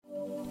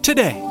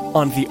Today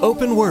on The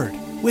Open Word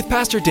with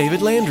Pastor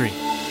David Landry.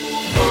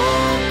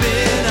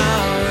 Open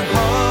our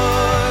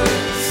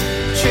hearts,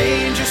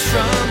 change us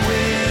from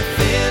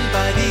within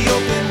by the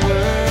open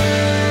word.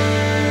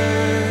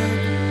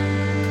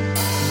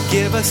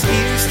 Give us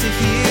ears to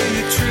hear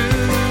your truth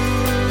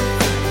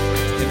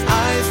and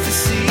eyes to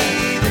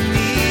see the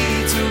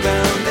needs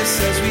around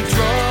us as we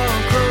draw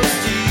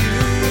close to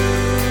you.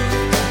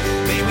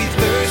 May we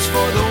thirst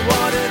for the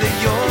water that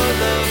your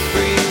love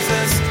brings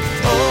us.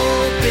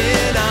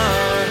 Open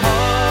our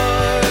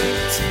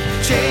hearts,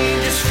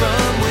 change us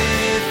from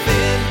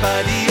within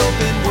by the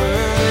open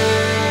word.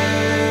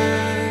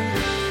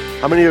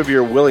 How many of you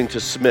are willing to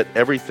submit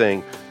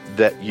everything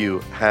that you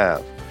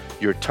have?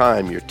 Your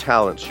time, your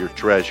talents, your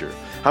treasure.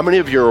 How many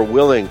of you are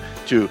willing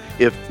to,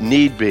 if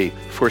need be,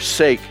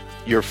 forsake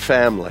your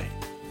family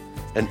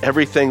and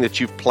everything that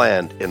you've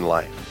planned in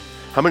life?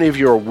 How many of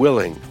you are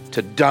willing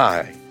to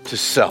die to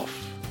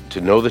self,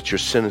 to know that your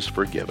sin is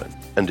forgiven,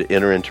 and to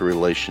enter into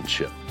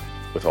relationship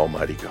with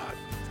Almighty God?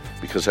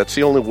 Because that's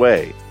the only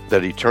way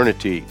that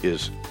eternity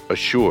is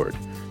assured.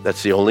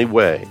 That's the only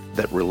way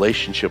that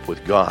relationship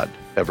with God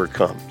ever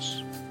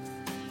comes.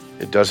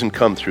 It doesn't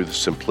come through the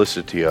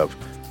simplicity of,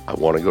 I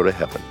want to go to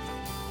heaven.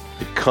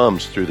 It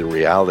comes through the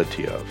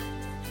reality of,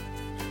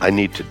 I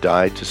need to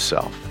die to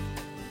self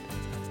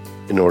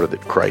in order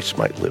that Christ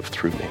might live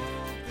through me.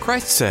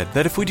 Christ said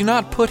that if we do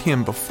not put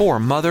Him before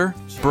mother,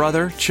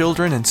 brother,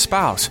 children, and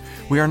spouse,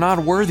 we are not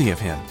worthy of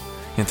Him.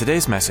 In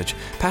today's message,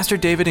 Pastor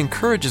David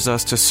encourages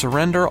us to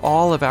surrender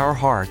all of our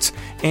hearts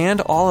and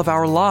all of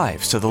our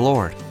lives to the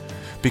Lord.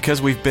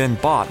 Because we've been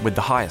bought with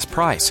the highest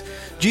price,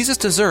 Jesus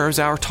deserves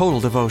our total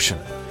devotion.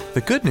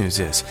 The good news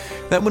is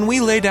that when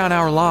we lay down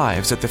our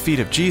lives at the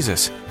feet of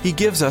Jesus, He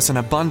gives us an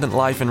abundant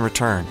life in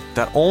return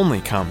that only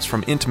comes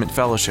from intimate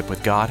fellowship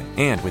with God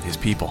and with His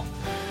people.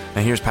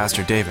 Now here's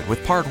Pastor David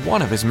with part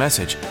 1 of his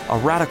message, A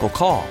Radical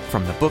Call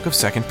from the book of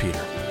 2 Peter.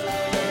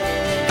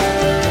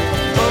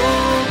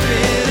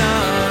 Open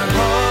our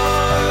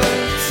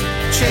hearts,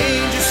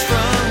 change us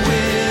from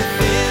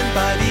within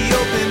by the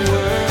open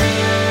word.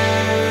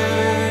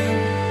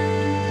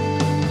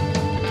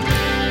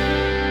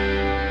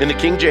 In the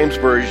King James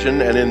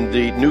Version and in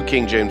the New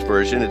King James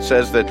Version, it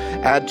says that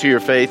add to your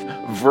faith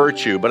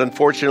virtue. But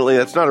unfortunately,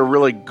 that's not a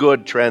really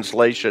good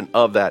translation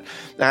of that.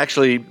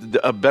 Actually,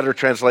 a better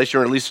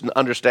translation, or at least an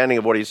understanding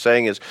of what he's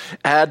saying, is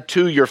add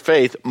to your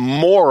faith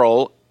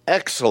moral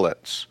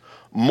excellence.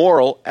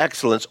 Moral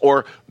excellence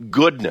or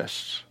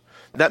goodness.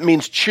 That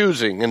means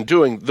choosing and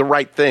doing the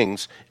right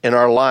things in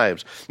our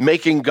lives,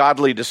 making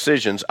godly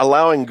decisions,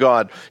 allowing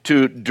God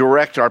to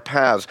direct our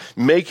paths,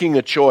 making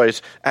a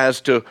choice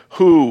as to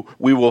who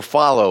we will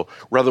follow,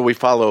 whether we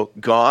follow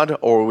God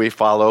or we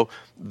follow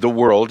the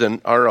world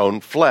and our own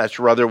flesh,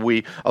 whether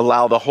we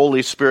allow the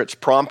Holy Spirit's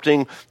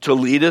prompting to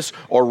lead us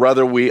or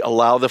whether we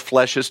allow the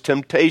flesh's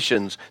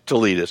temptations to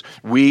lead us.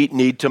 We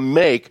need to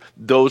make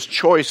those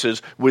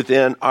choices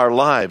within our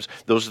lives.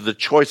 Those are the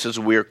choices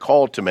we are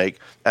called to make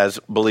as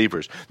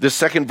believers. The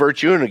second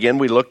virtue, and again,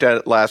 we looked at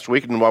it last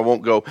week, and I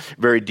won't go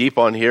very deep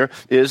on here,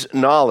 is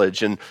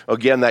knowledge. And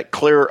again, that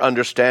clearer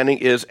understanding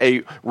is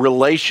a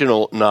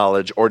relational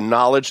knowledge or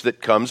knowledge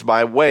that comes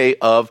by way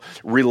of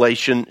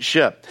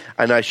relationship.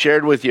 And I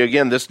shared with you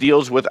again, this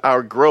deals with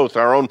our growth,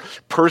 our own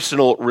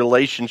personal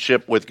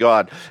relationship with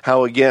God.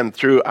 How again,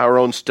 through our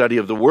own study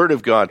of the Word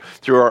of God,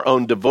 through our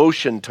own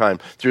devotion time,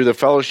 through the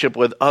fellowship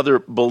with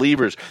other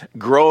believers,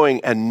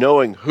 growing and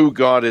knowing who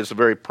God is, the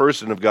very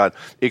person of God,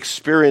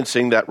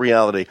 experiencing that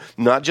reality,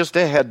 not just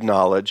a head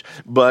knowledge,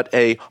 but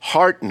a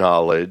heart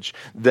knowledge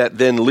that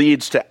then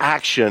leads to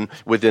action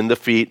within the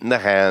feet and the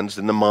hands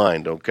and the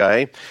mind,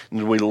 okay?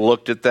 And we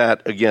looked at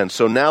that again.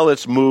 So now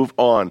let's move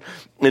on.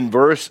 In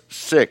verse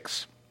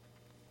 6,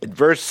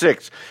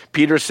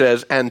 Peter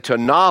says, and to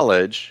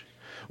knowledge,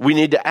 we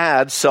need to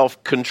add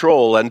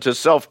self-control. And to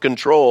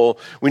self-control,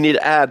 we need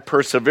to add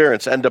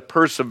perseverance. And to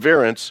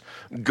perseverance,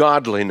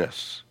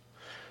 godliness.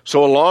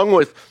 So along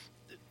with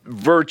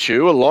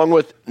virtue, along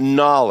with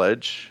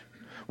knowledge,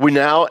 we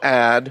now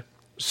add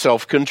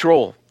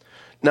self-control.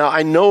 Now,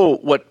 I know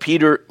what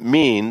Peter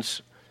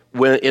means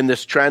when in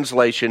this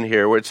translation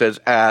here where it says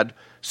add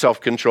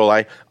self-control.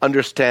 I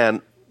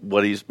understand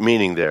what he's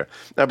meaning there.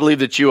 I believe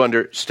that you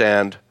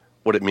understand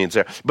what it means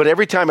there. But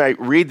every time I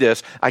read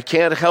this, I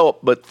can't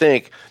help but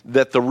think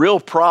that the real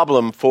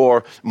problem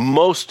for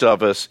most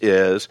of us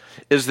is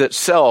that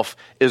self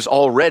is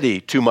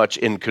already too much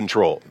in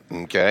control,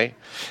 okay?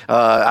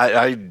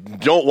 I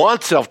don't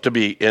want self to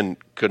be in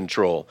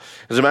control.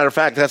 As a matter of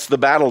fact, that's the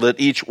battle that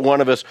each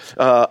one of us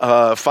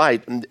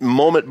fight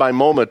moment by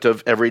moment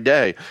of every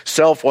day.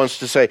 Self wants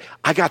to say,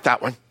 I got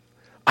that one.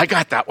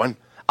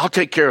 I'll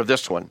take care of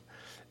this one.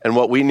 And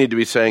what we need to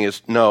be saying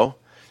is, no,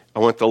 I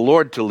want the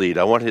Lord to lead.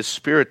 I want His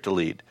Spirit to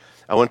lead.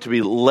 I want to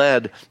be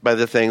led by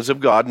the things of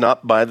God,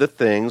 not by the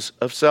things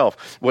of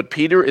self. What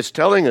Peter is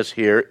telling us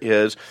here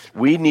is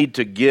we need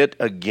to get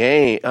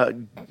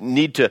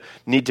need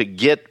to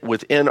get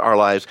within our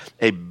lives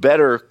a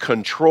better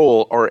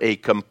control or a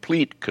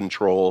complete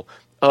control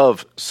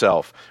of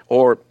self,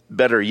 or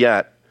better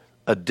yet,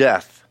 a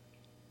death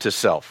to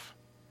self.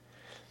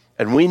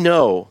 And we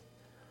know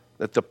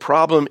that the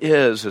problem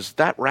is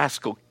that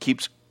rascal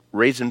keeps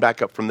raising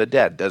back up from the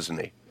dead, doesn't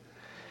he?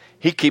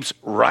 He keeps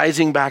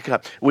rising back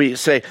up. We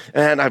say,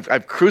 and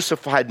I've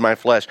crucified my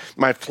flesh.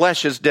 My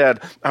flesh is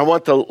dead. I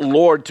want the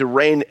Lord to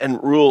reign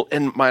and rule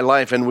in my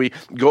life. And we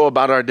go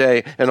about our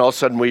day, and all of a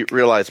sudden we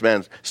realize,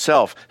 man,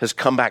 self has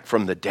come back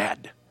from the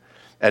dead.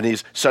 And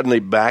he's suddenly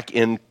back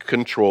in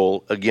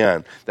control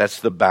again.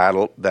 That's the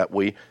battle that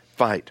we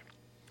fight.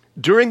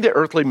 During the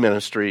earthly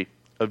ministry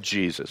of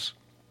Jesus,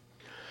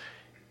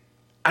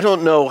 I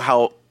don't know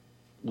how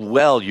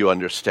well you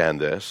understand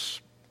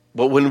this,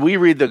 but when we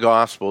read the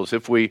Gospels,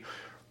 if we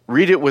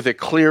read it with a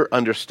clear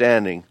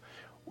understanding,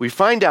 we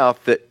find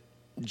out that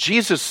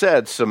Jesus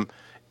said some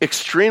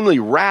extremely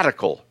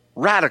radical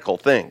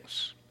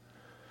things.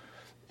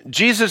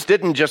 Jesus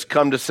didn't just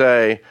come to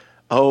say,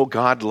 oh,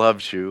 God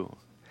loves you.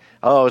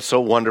 Oh, it's so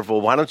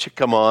wonderful. Why don't you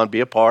come on, be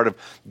a part of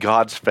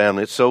God's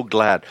family? It's so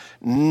glad.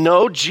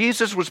 No,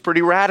 Jesus was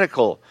pretty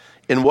radical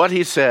in what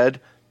he said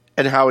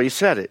and how he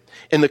said it.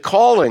 In the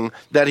calling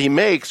that he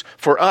makes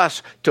for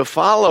us to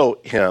follow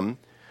him,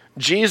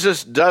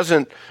 Jesus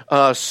doesn't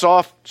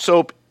soft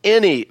soap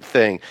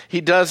anything.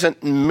 He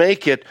doesn't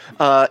make it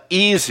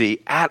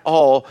easy at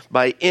all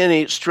by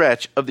any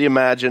stretch of the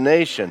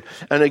imagination.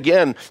 And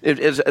again,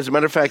 as a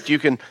matter of fact, you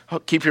can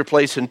keep your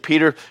place in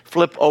Peter,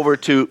 flip over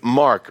to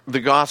Mark,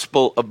 the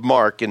Gospel of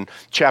Mark in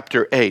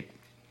chapter 8.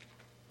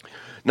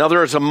 Now,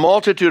 there is a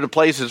multitude of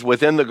places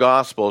within the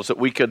Gospels that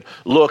we could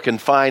look and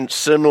find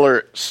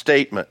similar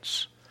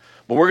statements.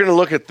 But we're going to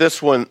look at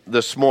this one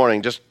this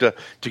morning just to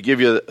give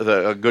you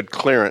a good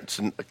clearance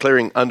and a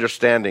clearing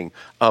understanding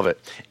of it.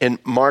 In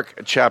Mark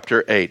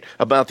chapter 8,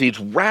 about these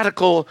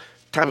radical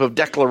type of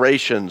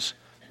declarations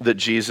that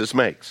Jesus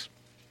makes.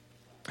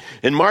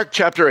 In Mark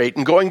chapter 8,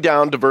 and going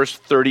down to verse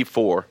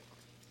 34,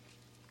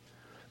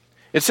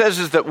 it says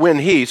is that when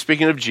he,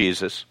 speaking of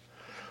Jesus,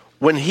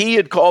 when he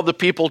had called the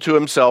people to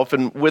himself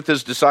and with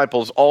his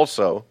disciples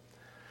also,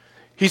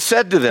 he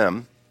said to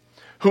them,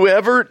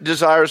 whoever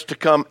desires to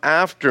come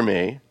after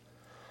me,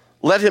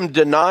 let him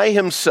deny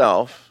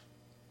himself,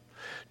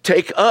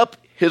 take up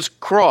his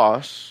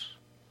cross,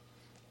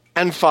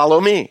 and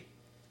follow me.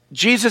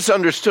 Jesus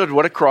understood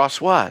what a cross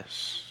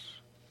was.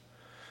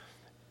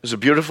 It's a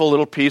beautiful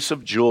little piece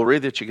of jewelry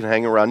that you can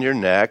hang around your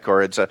neck,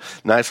 or it's a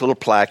nice little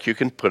plaque you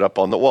can put up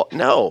on the wall.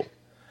 No,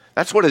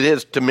 that's what it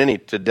is to many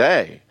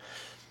today.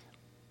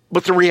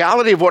 But the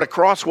reality of what a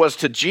cross was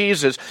to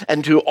Jesus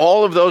and to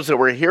all of those that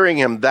were hearing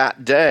him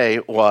that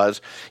day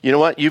was, you know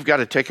what? You've got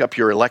to take up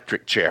your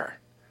electric chair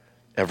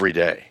every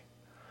day.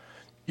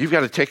 You've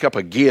got to take up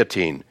a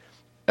guillotine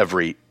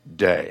every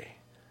day.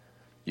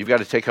 You've got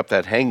to take up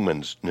that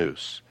hangman's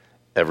noose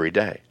every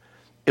day.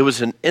 It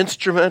was an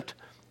instrument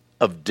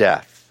of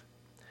death.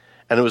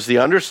 And it was the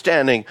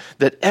understanding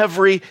that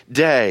every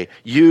day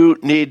you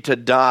need to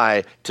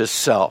die to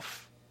self.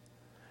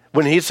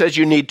 When he says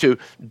you need to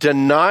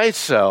deny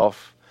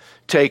self,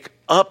 take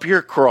up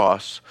your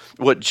cross,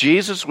 what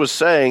Jesus was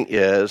saying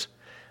is,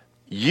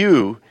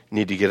 you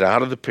need to get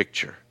out of the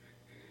picture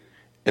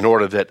in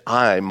order that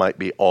I might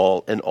be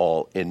all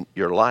in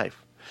your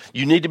life.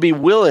 You need to be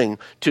willing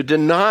to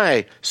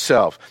deny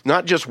self.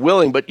 Not just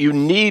willing, but you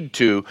need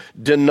to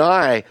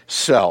deny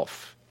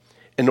self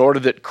in order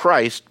that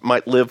Christ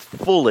might live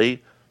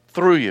fully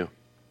through you.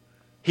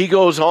 He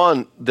goes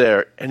on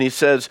there and he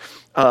says,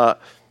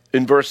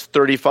 in verse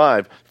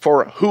 35,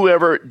 for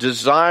whoever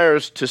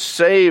desires to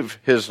save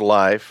his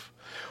life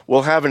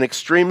will have an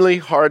extremely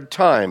hard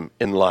time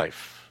in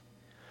life.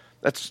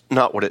 That's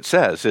not what it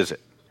says, is it?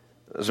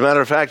 As a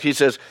matter of fact, he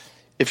says,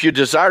 if you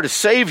desire to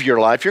save your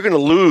life, you're going to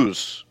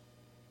lose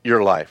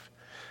your life.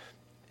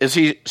 Is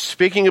he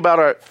speaking about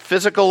our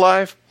physical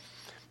life?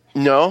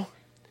 No.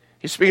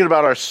 He's speaking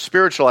about our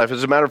spiritual life.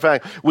 As a matter of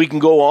fact, we can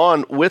go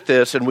on with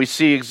this and we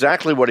see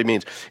exactly what he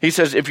means. He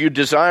says, if you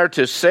desire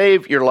to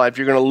save your life,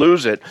 you're going to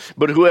lose it.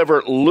 But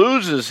whoever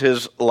loses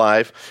his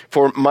life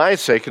for my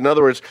sake, in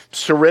other words,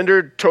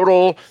 surrendered,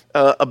 total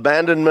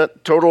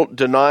abandonment, total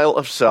denial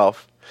of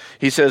self,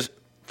 he says,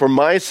 for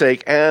my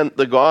sake and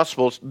the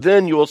gospel's,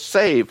 then you will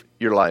save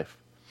your life.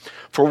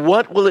 For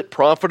what will it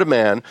profit a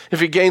man if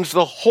he gains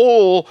the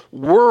whole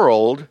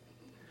world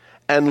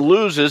and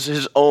loses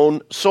his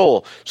own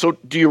soul? So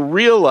do you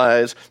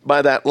realize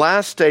by that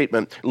last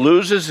statement,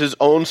 loses his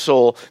own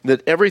soul,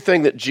 that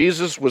everything that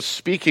Jesus was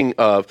speaking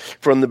of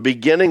from the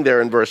beginning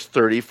there in verse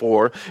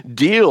 34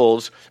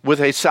 deals with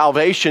a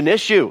salvation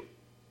issue.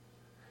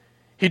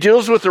 He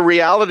deals with the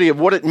reality of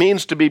what it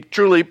means to be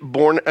truly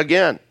born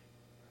again.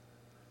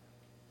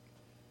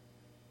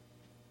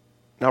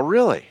 Now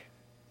really,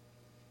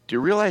 do you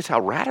realize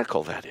how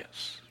radical that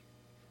is?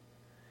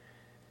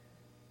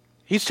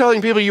 He's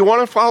telling people, you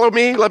want to follow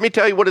me? Let me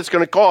tell you what it's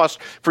going to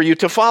cost for you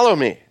to follow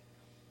me.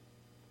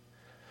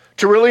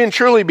 To really and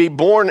truly be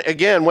born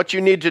again, what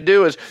you need to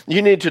do is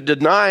you need to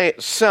deny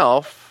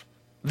self.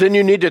 Then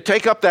you need to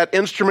take up that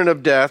instrument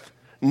of death,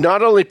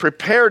 not only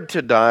prepared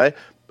to die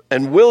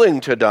and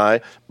willing to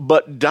die,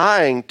 but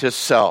dying to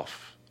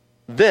self.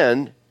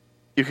 Then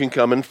you can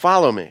come and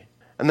follow me.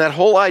 And that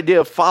whole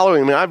idea of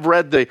following me, I've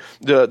read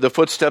the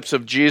footsteps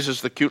of Jesus,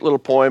 the cute little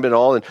poem and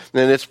all, and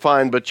it's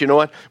fine. But you know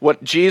what?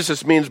 What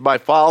Jesus means by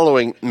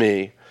following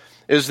me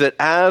is that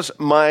as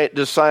my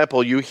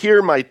disciple, you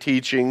hear my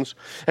teachings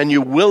and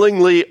you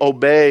willingly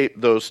obey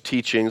those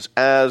teachings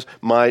as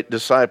my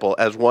disciple,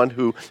 as one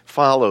who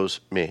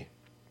follows me.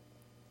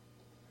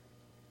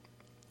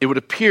 It would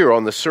appear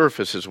on the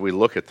surface as we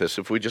look at this,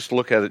 if we just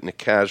look at it in a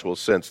casual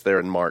sense there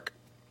in Mark,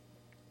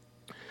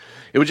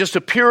 it would just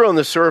appear on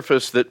the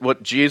surface that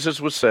what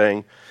Jesus was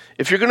saying,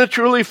 if you're going to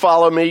truly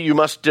follow me, you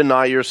must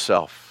deny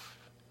yourself.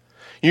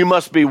 You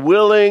must be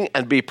willing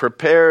and be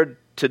prepared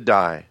to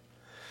die.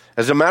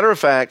 As a matter of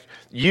fact,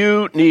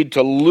 you need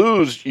to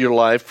lose your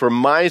life for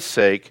my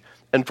sake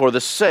and for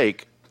the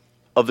sake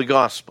of the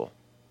gospel.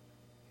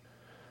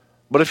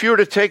 But if you were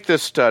to take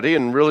this study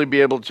and really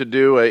be able to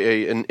do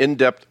an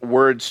in-depth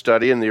word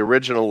study in the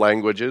original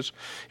languages,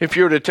 if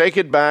you were to take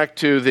it back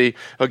to the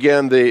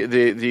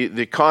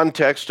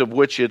context of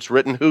which it's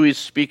written, who he's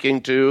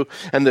speaking to,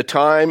 and the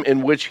time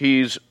in which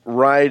he's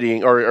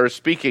writing or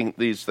speaking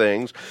these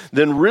things,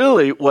 then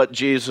really what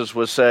Jesus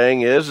was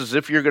saying is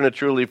if you're going to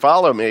truly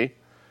follow me,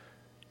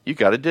 you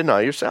got to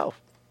deny yourself.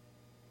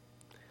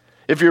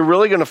 If you're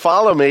really going to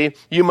follow me,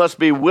 you must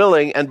be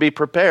willing and be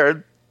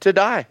prepared to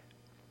die.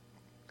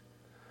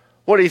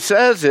 What he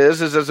says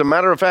is as a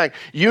matter of fact,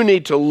 you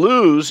need to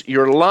lose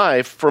your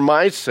life for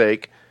my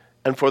sake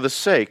and for the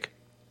sake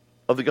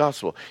of the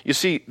gospel. You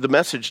see, the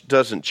message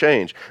doesn't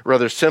change,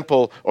 rather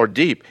simple or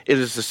deep. It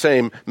is the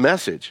same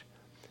message.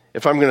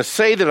 If I'm going to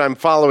say that I'm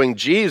following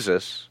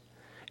Jesus,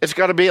 it's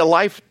got to be a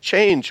life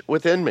change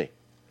within me.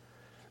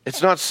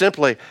 It's not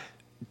simply,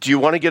 do you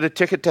want to get a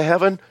ticket to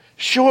heaven?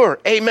 Sure,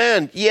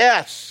 amen,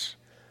 yes.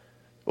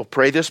 Well,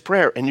 pray this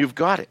prayer and you've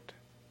got it.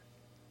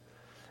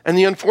 And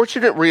the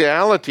unfortunate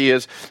reality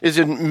is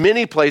in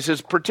many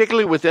places,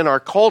 particularly within our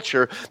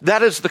culture,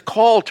 that is the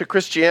call to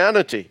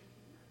Christianity.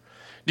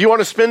 Do you want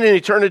to spend an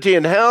eternity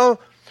in hell,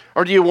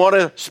 or do you want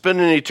to spend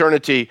an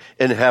eternity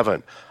in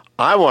heaven?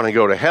 I want to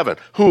go to heaven.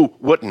 Who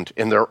wouldn't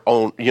in their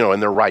own, in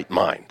their right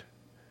mind?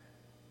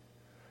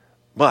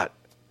 But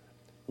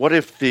what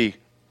if the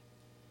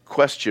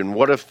question,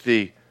 what if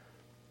the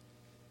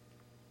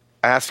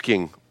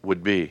asking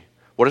would be,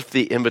 what if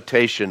the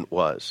invitation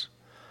was,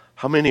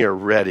 how many are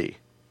ready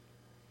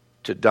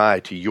to die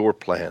to your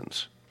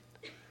plans,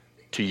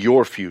 to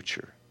your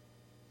future?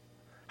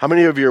 How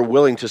many of you are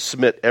willing to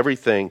submit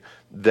everything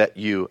that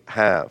you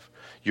have,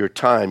 your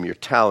time, your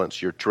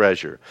talents, your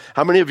treasure?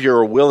 How many of you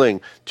are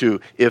willing to,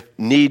 if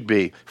need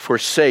be,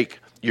 forsake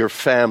your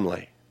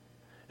family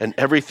and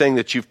everything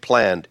that you've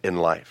planned in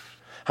life?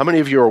 How many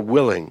of you are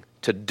willing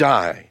to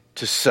die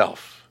to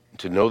self,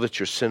 to know that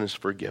your sin is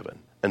forgiven,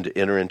 and to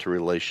enter into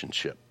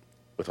relationship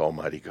with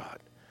Almighty God?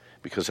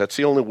 Because that's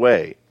the only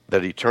way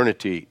that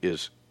eternity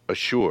is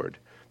assured.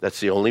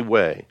 That's the only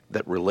way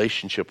that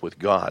relationship with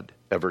God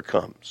ever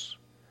comes.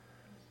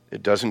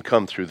 It doesn't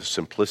come through the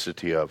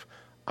simplicity of,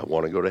 I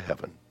want to go to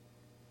heaven.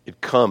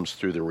 It comes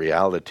through the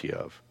reality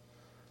of,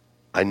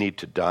 I need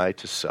to die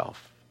to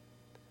self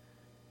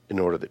in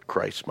order that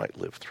Christ might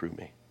live through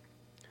me.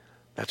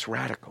 That's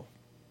radical.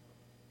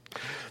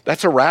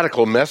 That's a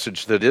radical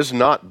message that is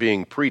not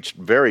being preached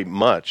very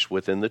much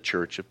within the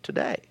church of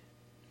today.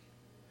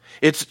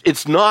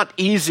 It's not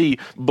easy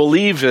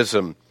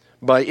believism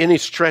by any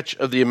stretch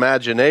of the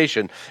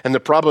imagination. And the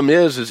problem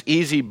is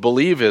easy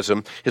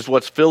believism is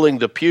what's filling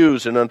the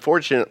pews and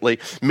unfortunately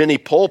many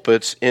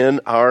pulpits in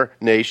our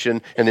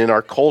nation and in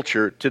our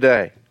culture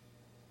today.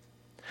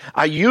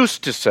 I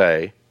used to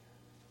say,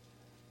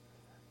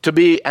 to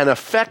be an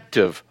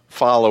effective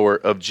follower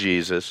of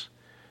Jesus,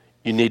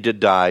 you need to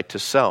die to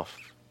self.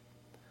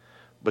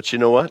 But you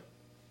know what?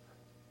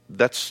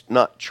 That's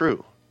not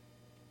true.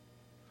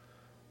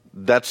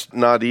 That's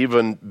not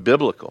even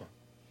biblical.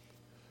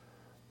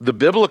 The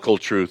biblical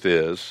truth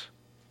is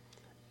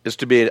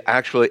to be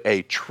actually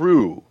a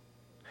true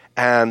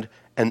and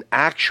an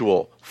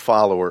actual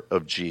follower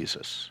of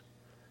Jesus.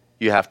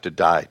 You have to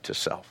die to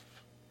self.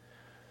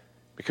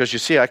 Because you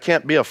see, I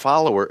can't be a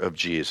follower of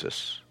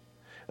Jesus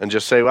and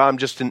just say, well, I'm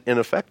just an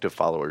ineffective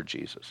follower of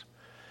Jesus.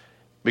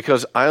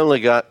 Because I only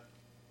got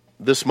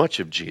this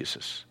much of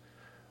Jesus.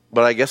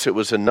 But I guess it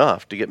was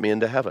enough to get me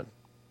into heaven.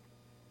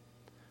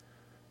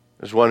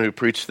 There's one who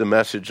preached the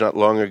message not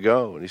long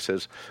ago, and he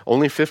says,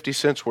 only 50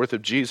 cents worth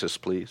of Jesus,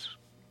 please.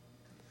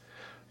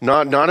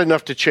 Not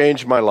enough to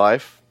change my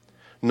life,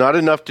 not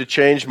enough to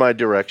change my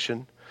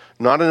direction,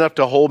 not enough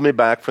to hold me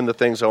back from the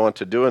things I want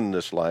to do in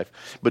this life,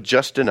 but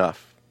just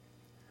enough.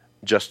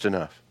 Just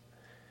enough.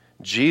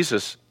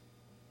 Jesus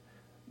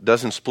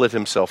doesn't split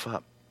himself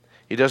up.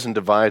 He doesn't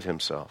divide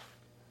himself.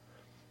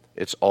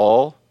 It's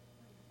all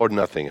or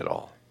nothing at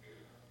all.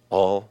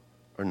 All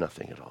or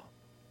nothing at all.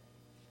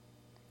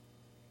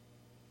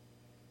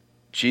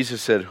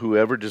 Jesus said,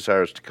 whoever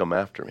desires to come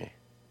after me,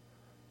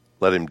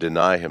 let him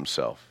deny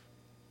himself,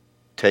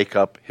 take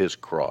up his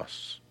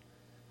cross,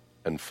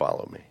 and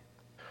follow me.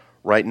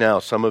 Right now,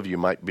 some of you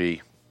might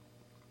be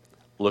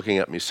looking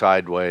at me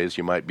sideways.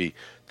 You might be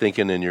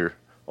thinking in your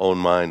own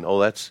mind. Oh,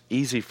 that's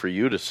easy for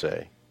you to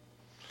say.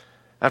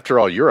 After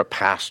all, you're a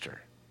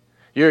pastor.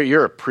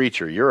 You're a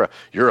preacher. You're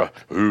a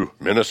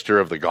minister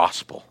of the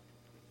gospel.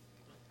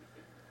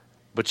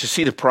 But you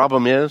see, the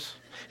problem is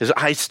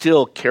I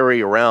still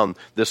carry around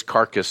this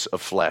carcass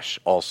of flesh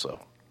also.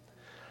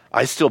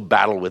 I still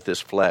battle with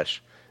this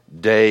flesh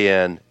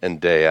day in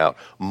and day out,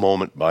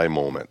 moment by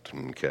moment,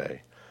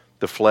 okay?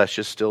 The flesh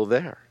is still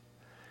there.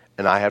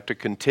 And I have to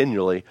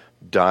continually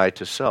die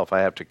to self.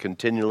 I have to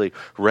continually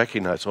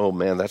recognize, oh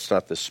man, that's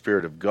not the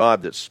Spirit of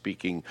God that's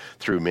speaking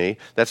through me.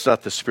 That's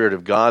not the Spirit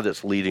of God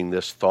that's leading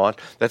this thought.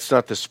 That's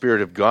not the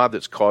Spirit of God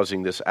that's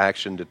causing this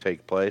action to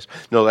take place.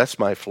 No, that's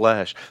my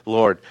flesh.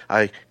 Lord,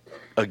 I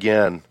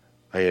again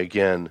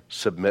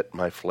submit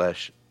my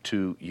flesh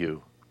to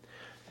you.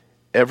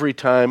 Every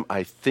time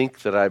I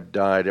think that I've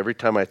died, every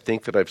time I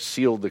think that I've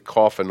sealed the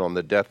coffin on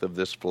the death of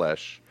this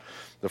flesh,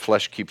 the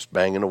flesh keeps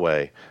banging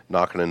away,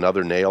 knocking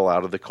another nail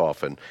out of the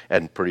coffin,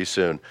 and pretty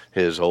soon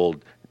his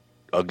old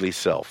ugly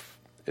self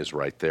is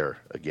right there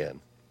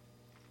again.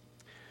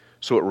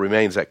 So it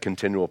remains that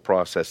continual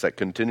process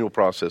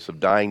of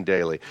dying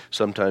daily,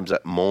 sometimes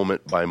that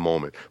moment by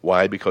moment.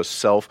 Why? Because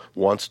self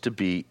wants to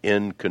be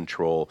in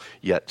control,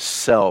 yet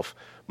self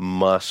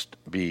must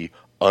be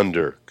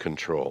under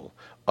control.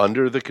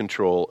 Under the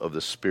control of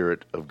the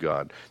Spirit of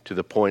God, to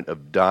the point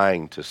of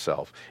dying to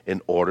self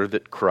in order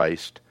that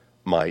Christ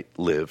might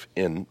live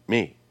in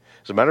me.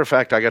 As a matter of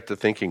fact, I got to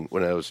thinking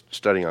when I was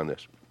studying on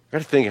this, I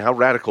got to thinking, how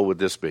radical would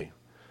this be?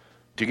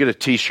 To get a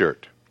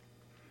t-shirt,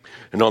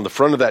 and on the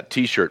front of that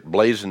t-shirt,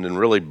 blazoned in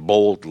really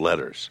bold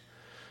letters,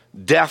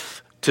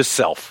 death to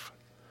self.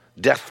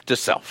 Death to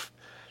self.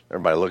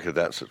 Everybody looked at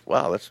that and says,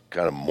 wow, that's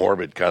kind of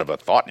morbid kind of a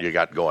thought you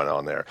got going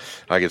on there.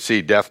 I could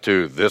see death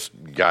to this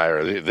guy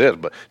or this,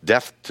 but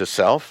death to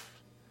self?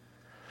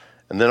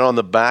 And then on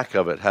the back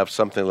of it, have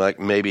something like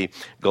maybe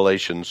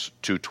Galatians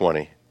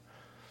 2:20. It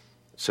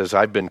says,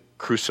 I've been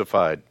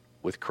crucified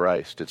with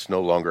Christ. It's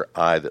no longer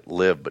I that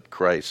live, but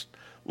Christ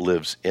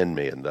lives in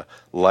me. And the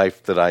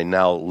life that I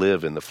now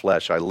live in the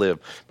flesh, I live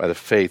by the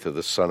faith of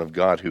the Son of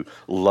God who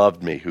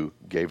loved me, who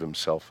gave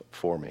himself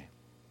for me.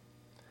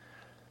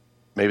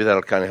 Maybe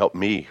that'll kind of help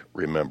me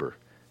remember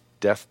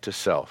death to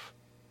self,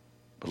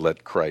 but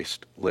let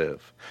Christ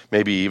live.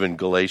 Maybe even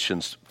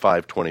Galatians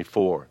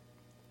 5:24,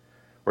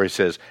 where he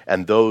says,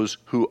 and those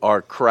who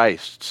are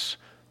Christ's,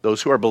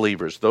 those who are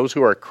believers, those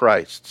who are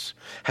Christ's,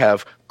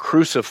 have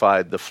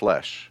crucified the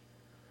flesh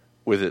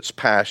with its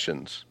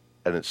passions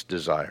and its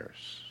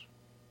desires.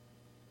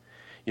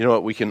 You know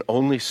what? We can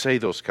only say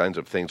those kinds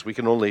of things. We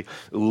can only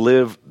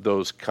live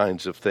those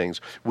kinds of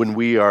things when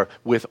we are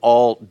with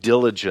all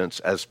diligence,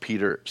 as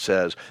Peter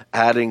says,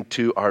 adding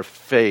to our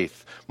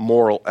faith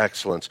moral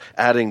excellence,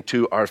 adding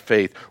to our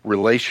faith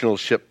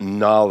relationship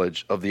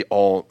knowledge of the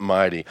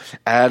Almighty,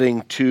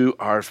 adding to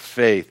our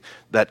faith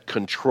that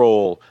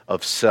control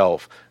of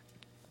self,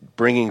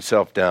 bringing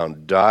self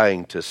down,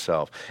 dying to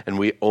self. And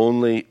we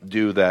only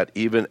do that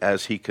even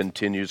as he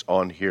continues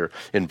on here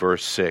in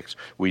verse 6.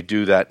 We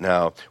do that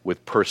now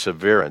with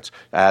perseverance.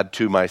 Add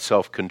to my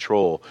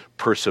self-control,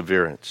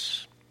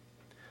 perseverance.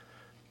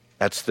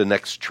 That's the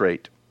next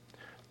trait.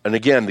 And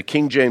again, the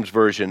King James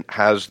Version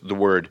has the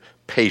word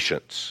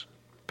patience.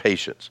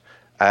 Patience.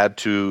 Add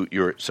to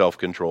your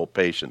self-control,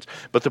 patience.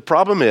 But the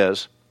problem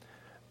is,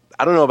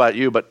 I don't know about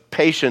you, but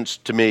patience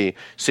to me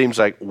seems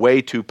like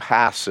way too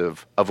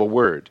passive of a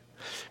word.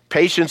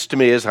 Patience to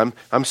me is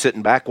I'm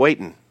sitting back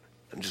waiting.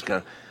 I'm just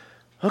going,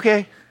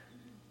 okay.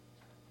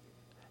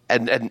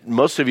 And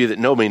most of you that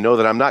know me know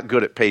that I'm not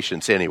good at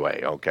patience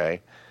anyway,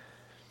 okay?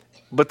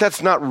 But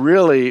that's not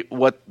really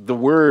what the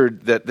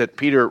word that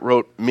Peter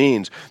wrote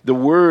means. The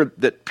word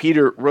that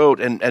Peter wrote,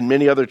 and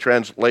many other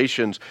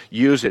translations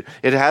use it,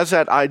 it has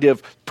that idea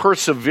of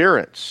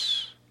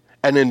perseverance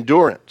and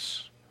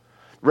endurance.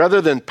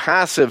 Rather than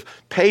passive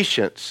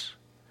patience,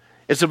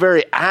 it's a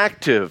very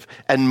active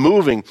and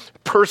moving,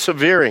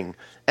 persevering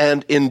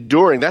and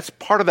enduring. That's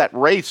part of that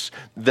race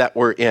that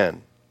we're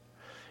in.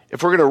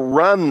 If we're going to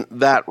run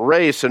that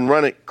race and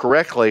run it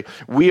correctly,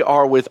 we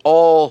are with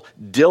all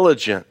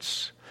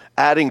diligence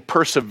adding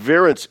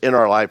perseverance in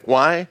our life.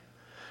 Why?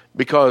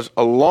 Because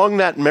along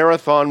that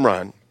marathon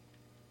run,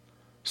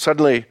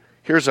 suddenly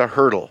here's a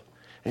hurdle.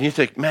 And you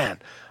think, man,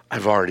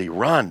 I've already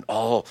run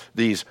all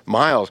these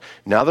miles.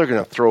 Now they're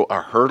going to throw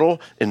a hurdle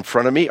in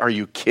front of me. Are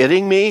you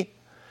kidding me?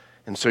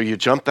 And so you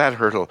jump that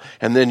hurdle,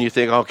 and then you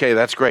think, okay,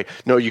 that's great.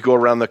 No, you go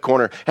around the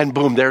corner, and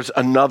boom, there's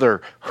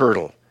another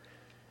hurdle.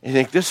 And you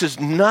think, this is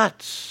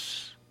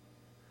nuts.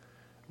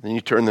 Then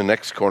you turn the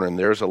next corner, and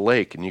there's a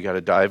lake, and you got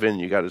to dive in, and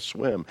you got to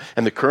swim.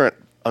 And the current,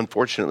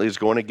 unfortunately, is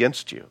going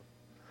against you.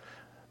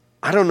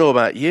 I don't know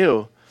about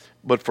you,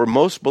 but for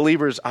most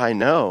believers I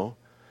know,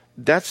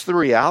 that's the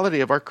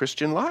reality of our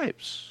Christian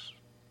lives.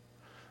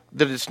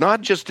 That it's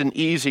not just an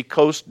easy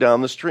coast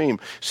down the stream,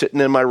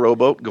 sitting in my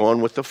rowboat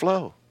going with the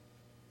flow.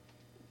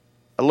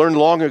 I learned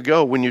long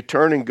ago, when you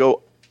turn and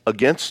go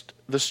against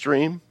the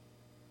stream,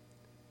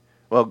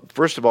 well,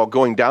 first of all,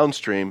 going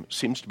downstream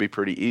seems to be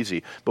pretty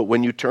easy. But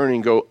when you turn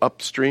and go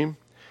upstream,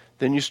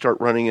 then you start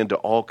running into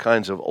all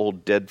kinds of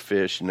old dead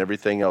fish and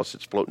everything else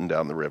that's floating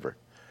down the river.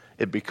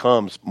 It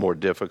becomes more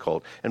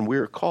difficult, and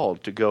we're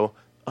called to go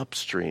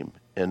upstream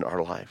in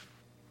our life.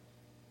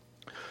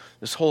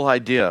 This whole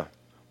idea,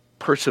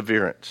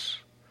 perseverance.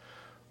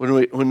 When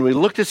we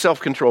looked at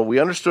self-control, we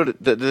understood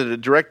that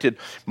it directed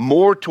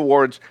more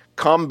towards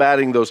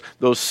combating those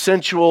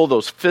sensual,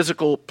 those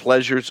physical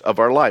pleasures of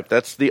our life.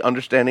 That's the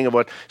understanding of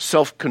what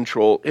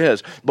self-control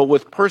is. But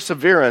with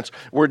perseverance,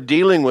 we're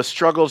dealing with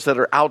struggles that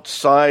are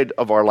outside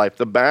of our life,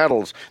 the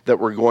battles that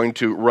we're going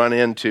to run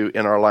into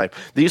in our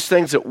life. These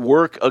things that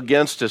work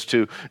against us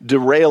to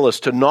derail us,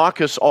 to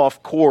knock us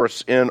off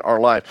course in our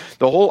life.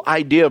 The whole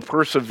idea of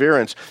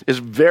perseverance is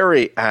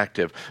very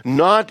active,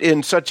 not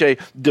in such a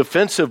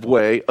defensive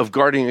way of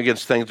guarding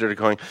against things that are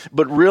going,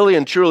 but really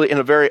and truly in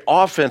a very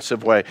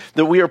offensive way,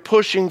 that we are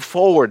pushing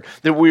forward,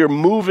 that we are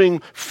moving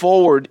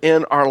forward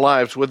in our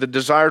lives with a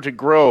desire to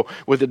grow,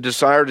 with a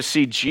desire to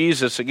see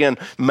Jesus again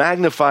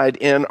magnified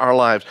in our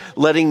lives,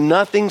 letting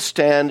nothing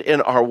stand in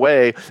our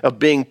way of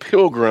being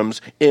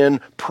pilgrims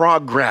in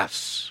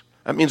progress.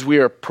 That means we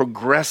are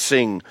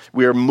progressing,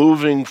 we are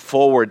moving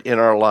forward in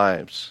our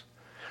lives.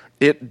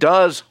 It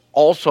does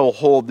also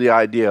hold the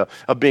idea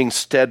of being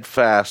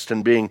steadfast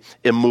and being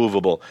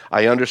immovable.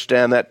 I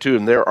understand that too,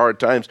 and there are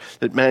times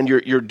that, man,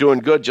 you're doing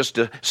good just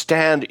to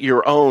stand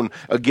your own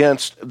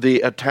against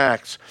the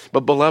attacks.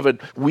 But beloved,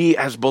 we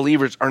as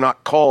believers are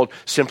not called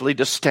simply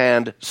to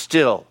stand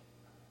still.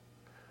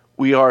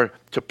 We are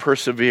to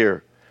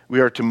persevere. We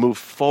are to move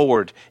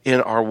forward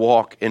in our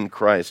walk in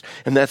Christ.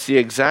 And that's the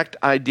exact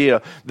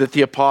idea that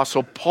the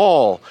Apostle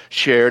Paul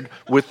shared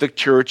with the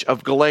church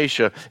of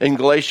Galatia. In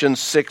Galatians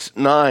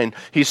 6:9,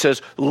 he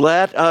says,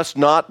 "Let us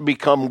not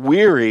become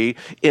weary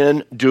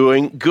in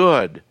doing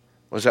good."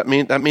 What does that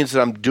mean? That means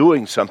that I'm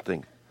doing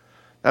something.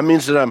 That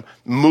means that I'm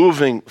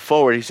moving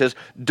forward. He says,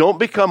 don't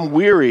become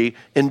weary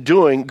in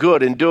doing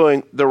good, in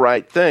doing the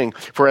right thing.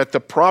 For at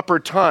the proper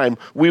time,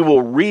 we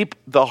will reap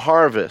the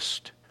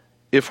harvest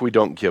if we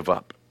don't give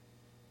up.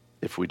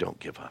 If we don't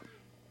give up.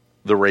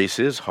 The race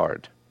is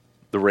hard.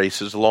 The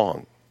race is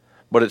long.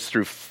 But it's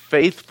through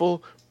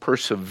faithful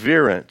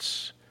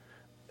perseverance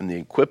and the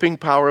equipping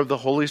power of the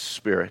Holy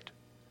Spirit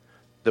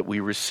that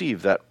we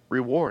receive that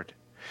reward.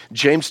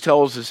 James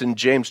tells us in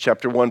James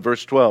chapter 1,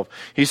 verse 12,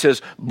 he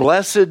says,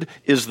 "Blessed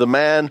is the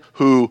man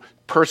who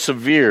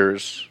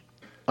perseveres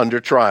under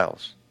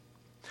trials,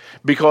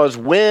 because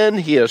when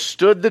he has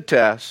stood the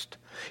test,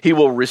 he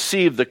will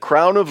receive the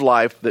crown of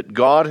life that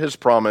God has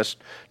promised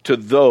to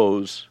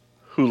those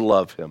who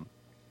love him."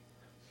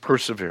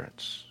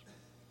 Perseverance.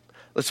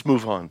 Let's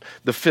move on.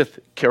 The fifth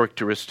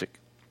characteristic.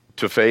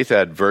 To faith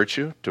add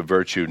virtue, to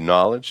virtue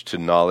knowledge, to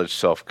knowledge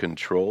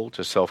self-control,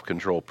 to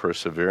self-control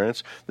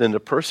perseverance, then to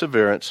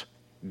perseverance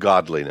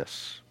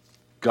godliness.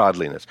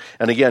 Godliness.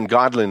 And again,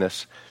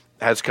 godliness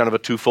has kind of a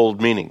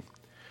twofold meaning.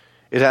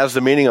 It has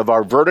the meaning of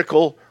our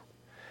vertical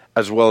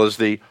as well as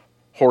the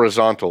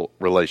horizontal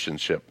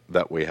relationship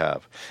that we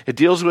have. It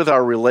deals with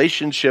our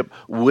relationship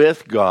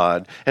with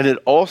God, and it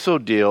also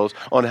deals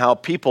on how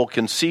people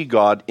can see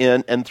God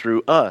in and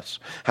through us,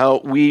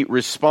 how we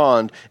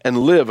respond and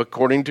live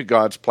according to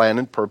God's plan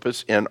and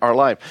purpose in our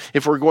life.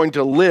 If we're going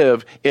to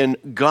live in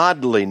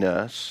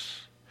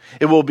godliness,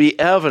 it will be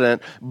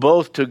evident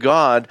both to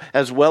God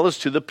as well as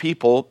to the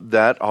people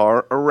that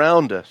are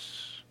around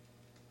us.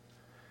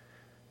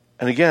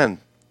 And again,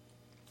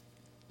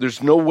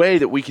 there's no way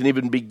that we can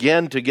even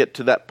begin to get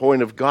to that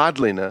point of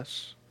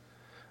godliness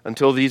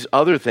until these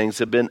other things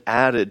have been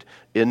added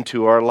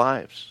into our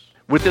lives.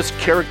 With this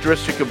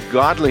characteristic of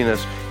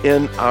godliness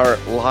in our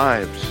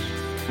lives,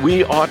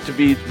 we ought to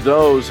be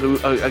those who,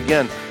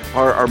 again,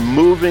 are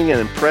moving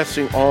and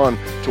pressing on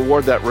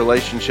toward that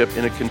relationship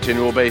in a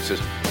continual basis.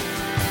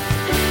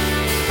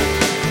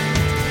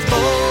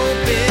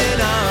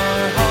 Open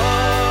our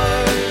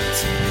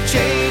hearts,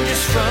 change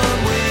us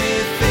from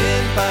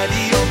within by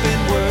the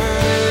open word.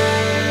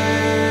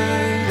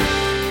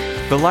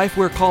 The life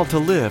we're called to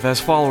live as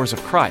followers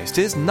of Christ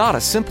is not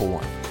a simple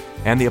one.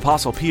 And the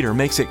Apostle Peter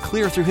makes it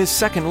clear through his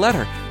second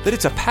letter that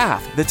it's a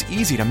path that's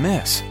easy to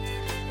miss.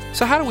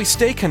 So how do we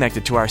stay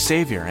connected to our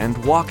Savior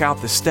and walk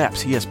out the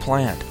steps He has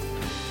planned?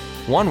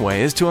 One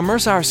way is to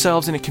immerse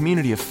ourselves in a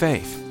community of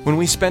faith. When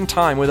we spend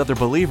time with other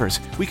believers,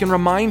 we can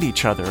remind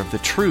each other of the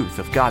truth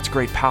of God's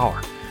great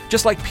power,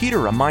 just like Peter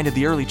reminded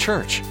the early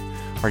church.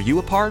 Are you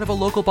a part of a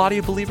local body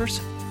of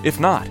believers? If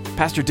not,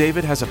 Pastor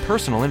David has a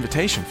personal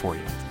invitation for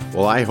you.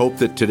 Well, I hope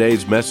that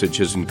today's message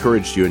has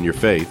encouraged you in your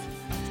faith,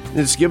 and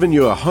it's given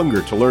you a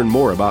hunger to learn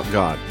more about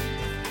God.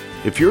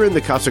 If you're in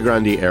the Casa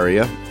Grande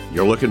area,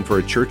 you're looking for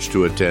a church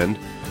to attend,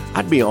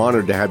 I'd be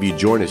honored to have you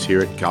join us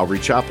here at Calvary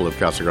Chapel of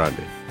Casa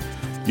Grande.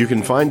 You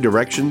can find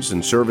directions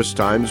and service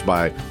times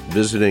by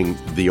visiting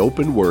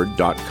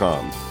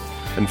theopenword.com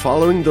and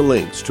following the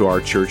links to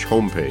our church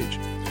homepage.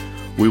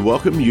 We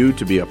welcome you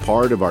to be a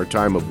part of our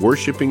time of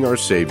worshiping our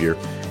Savior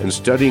and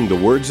studying the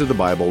words of the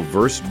Bible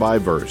verse by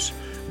verse,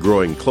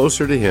 growing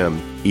closer to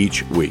Him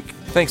each week.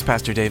 Thanks,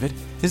 Pastor David.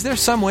 Is there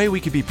some way we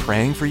could be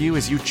praying for you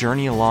as you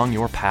journey along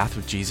your path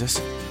with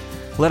Jesus?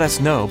 Let us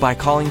know by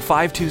calling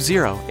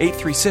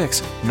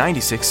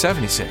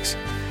 520-836-9676.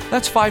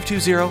 That's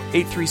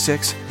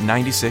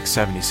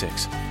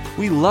 520-836-9676.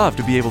 We love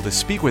to be able to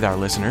speak with our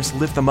listeners,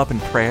 lift them up in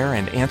prayer,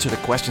 and answer the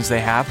questions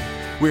they have.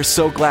 We're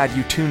so glad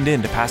you tuned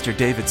in to Pastor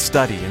David's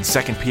study in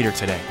 2 Peter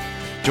today.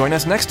 Join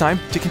us next time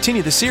to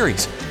continue the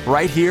series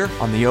right here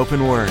on the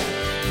Open Word.